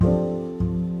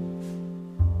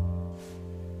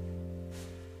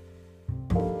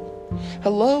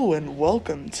Hello and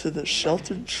welcome to the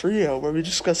Sheltered Trio, where we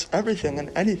discuss everything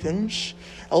and anything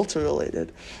shelter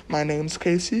related. My name's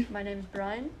Casey. My name's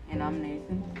Brian. And I'm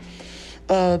Nathan.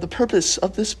 The purpose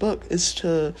of this book is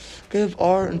to give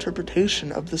our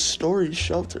interpretation of the story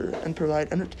Shelter and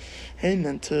provide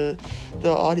entertainment to the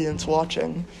audience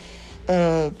watching.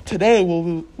 Today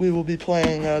we will be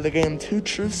playing the game Two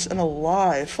Truths and a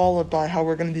Lie, followed by how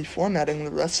we're going to be formatting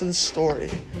the rest of the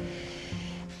story.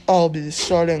 I'll be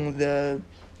starting the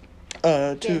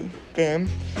game.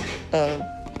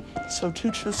 So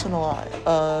Two Truths and a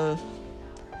Lie.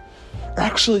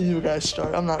 Actually, you guys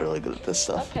start. I'm not really good at this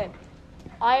stuff. Okay.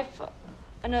 I've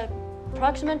an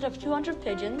approximate of 200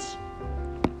 pigeons.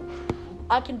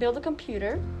 I can build a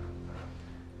computer.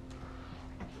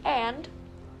 And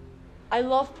I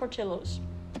love Portillo's.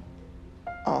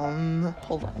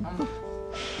 Hold on.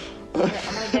 I'm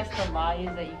gonna guess the lie is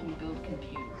that you can build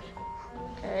computers.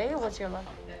 Okay, what's your lie?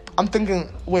 I'm thinking,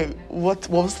 wait, what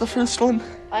was the first one?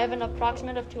 I have an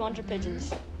approximate of 200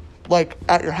 pigeons. Like,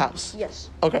 at your house?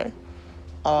 Yes. Okay.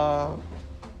 I'm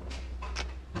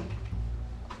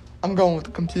going with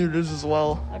the computers as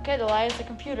well. Okay, the lie is the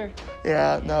computer.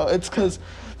 Yeah, no, it's because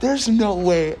there's no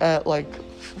way at,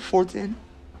 14?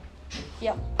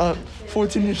 Yeah.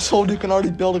 14 years old you can already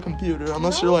build a computer,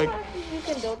 unless you're You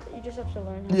can build it, you just have to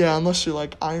learn how. yeah, unless you're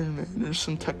like Iron Man or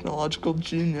some technological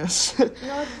genius. No,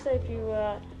 I just say if you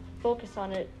focus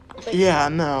on it. But Yeah,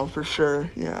 no, for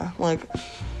sure, yeah.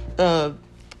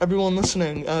 Everyone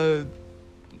listening,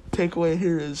 takeaway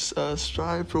here is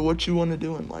strive for what you want to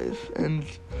do in life, and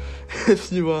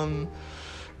if you want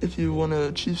to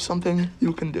achieve something,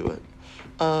 you can do it.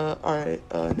 Alright,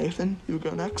 Nathan, you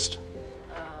go next.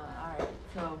 Alright,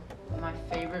 so my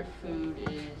favorite food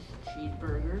is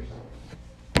cheeseburgers.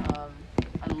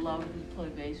 I love to play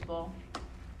baseball,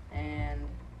 and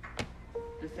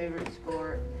the favorite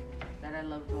sport that I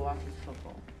love to watch is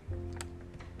football.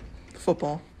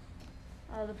 Football.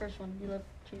 the first one, you love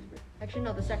cheeseburger. Actually,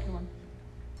 no, the second one.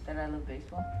 That I love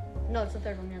baseball. No, it's the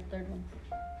third one. Yeah, the third one.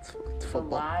 It's The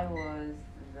football. lie was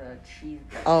the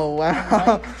cheeseburger. Oh, I wow.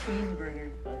 like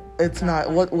cheeseburgers, but It's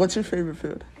not. What's your favorite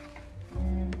food?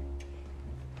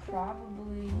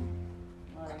 Probably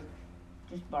like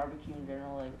just barbecue in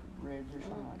general, like ribs or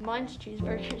something like Mine's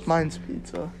cheeseburgers. Mine's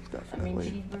pizza, that. I mean,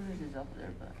 definitely. cheeseburgers is up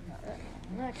there, but not that.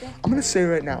 Okay. I'm gonna say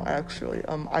right now, actually,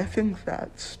 I think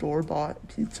that store-bought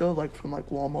pizza, from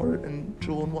Walmart and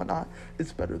Jewel and whatnot,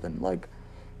 is better than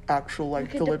actual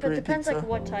delivery It depends pizza.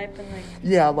 what type and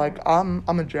Yeah,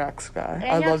 I'm a Jack's guy.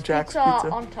 I love Jack's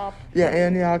pizza. on top. Yeah,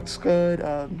 Antioch's good.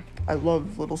 I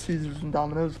love Little Caesars and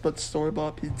Domino's, but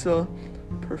store-bought pizza,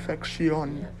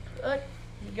 perfection. Here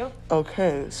you go.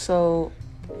 Okay, so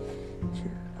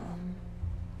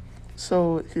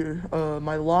here,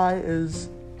 my lie is.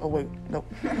 Oh wait, no,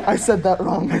 I said that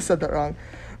wrong. I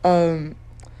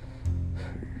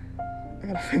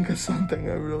gotta think of something.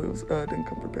 I really didn't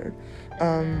come prepared.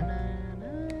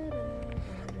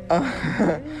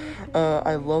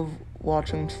 I love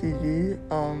watching TV.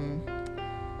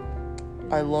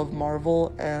 I love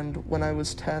Marvel, and when I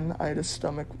was 10, I had a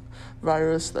stomach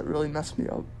virus that really messed me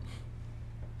up.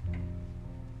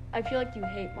 I feel like you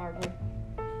hate Marvel.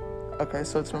 Okay,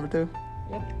 so it's number 2.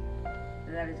 Yep.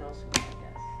 That is also my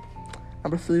guess.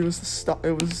 Number 3 was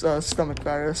stomach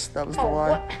virus. That was the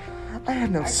lie. What? I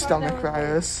had no thought stomach that was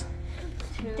virus.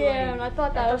 Damn, I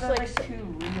thought that was like.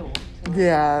 too real.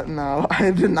 Yeah, no,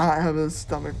 I did not have a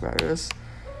stomach virus.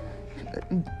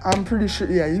 I'm pretty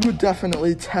sure. Yeah, you would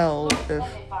definitely tell if.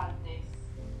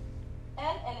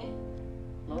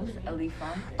 Los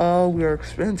Elefantes. We are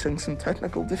experiencing some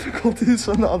technical difficulties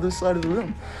on the other side of the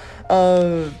room.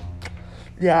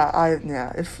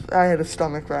 If I had a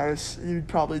stomach virus, you'd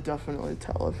probably definitely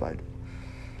tell if I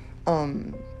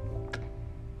did.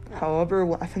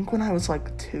 However, I think when I was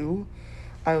 2,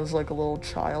 I was a little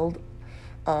child.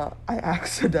 I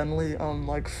accidentally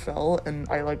fell and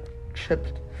I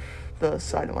chipped the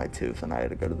side of my tooth, and I had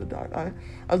to go to the doctor.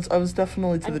 I was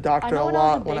definitely to the doctor a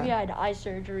lot. When I was a baby, I had eye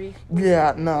surgery.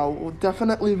 Yeah, no,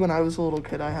 definitely when I was a little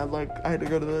kid, I had to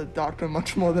go to the doctor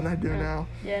much more than I do now.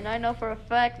 Yeah, and I know for a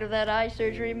fact that eye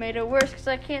surgery made it worse because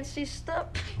I can't see stuff.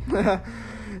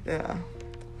 Yeah.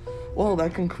 Well,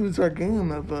 that concludes our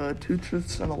game of Two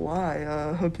Truths and a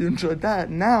Lie. Hope you enjoyed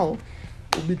that. Now,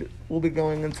 we'll be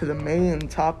going into the main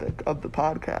topic of the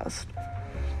podcast,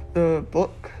 the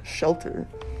book Shelter.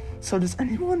 So, does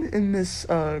anyone in this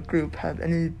group have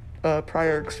any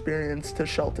prior experience to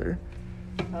Shelter?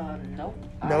 Nope.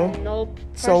 No? Nope.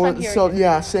 So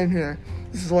yeah, same here.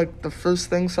 This is the first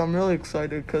thing, so I'm really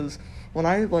excited because when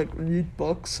I like read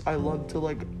books, I love to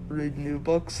like read new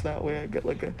books. That way I get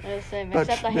like a The same, But,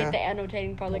 except I hate yeah. the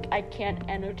annotating part. Like, I can't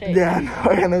annotate. yeah, no, Hey, at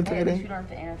least annotating. you don't have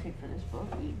to annotate for this book.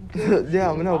 You can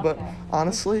Yeah, no, but podcast.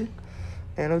 honestly,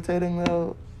 annotating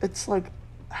though, it's like,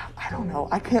 I don't know.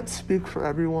 I can't speak for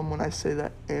everyone when I say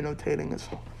that annotating is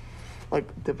like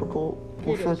difficult.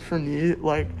 Well, It is. for me,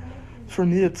 like, for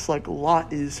me, it's like a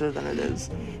lot easier than it is.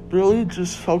 Really,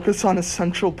 just focus on a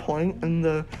central point in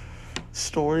the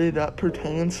story that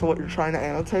pertains to what you're trying to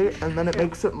annotate, and then it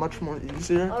makes it much more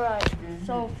easier. Alright,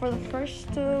 so for the first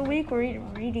week, we're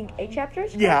reading 8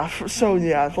 chapters. Yeah,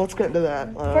 let's get into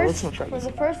that. Let's not try For this.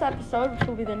 the first episode, which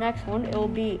will be the next one, it will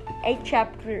be 8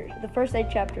 chapters. The first 8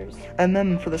 chapters. And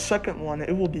then for the second one,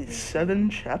 it will be 7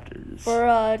 chapters. For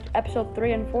episode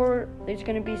 3 and 4, there's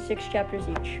gonna be 6 chapters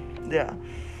each. Yeah.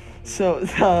 So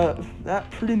that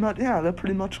pretty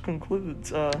much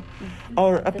concludes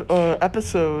our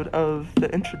episode of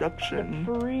the introduction.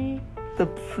 The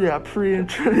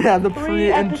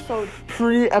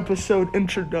pre-episode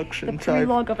introduction The type.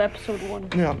 prologue of episode 1.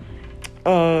 Yeah.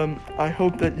 I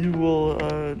hope that you will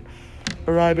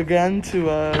arrive again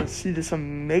to see this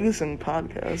amazing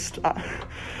podcast.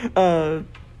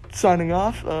 Signing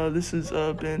off. This has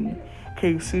been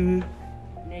Casey,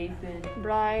 Nathan.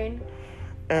 Brian.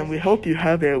 and we hope you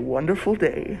have a wonderful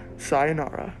day.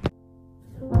 Sayonara.